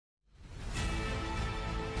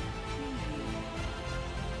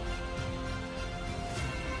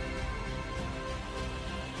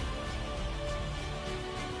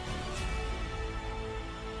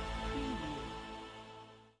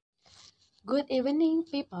Good evening,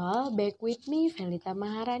 people. Back with me, Felita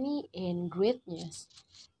Maharani, in great news.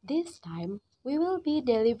 This time, we will be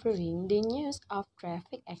delivering the news of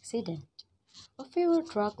traffic accident. A fuel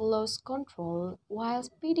truck lost control while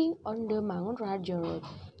speeding on the Mangun Raja Road,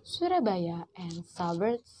 Surabaya, and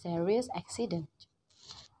suffered serious accident.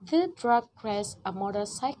 The truck crashed a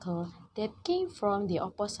motorcycle that came from the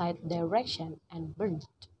opposite direction and burned.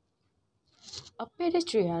 A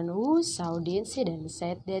pedestrian who saw the incident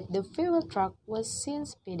said that the fuel truck was seen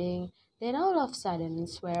speeding, then all of a sudden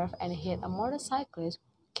swerved and hit a motorcyclist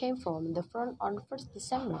who came from the front on 1st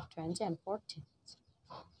December 2014.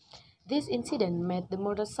 This incident made the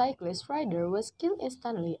motorcyclist rider was killed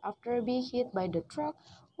instantly after being hit by the truck,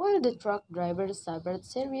 while the truck driver suffered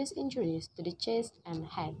serious injuries to the chest and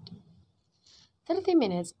head. 30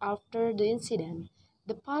 minutes after the incident,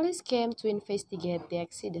 the police came to investigate the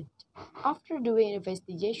accident. After doing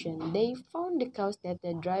investigation, they found the cause that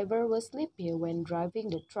the driver was sleepy when driving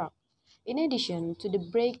the truck, in addition to the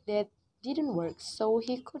brake that didn't work, so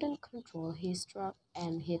he couldn't control his truck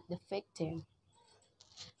and hit the victim.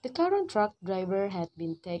 The current truck driver had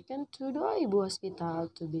been taken to the Oibu hospital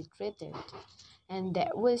to be treated. And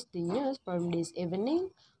that was the news from this evening.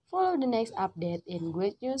 Follow the next update in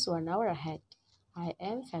Great News 1 hour ahead. I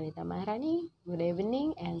am Felita Maharani. Good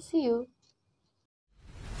evening and see you.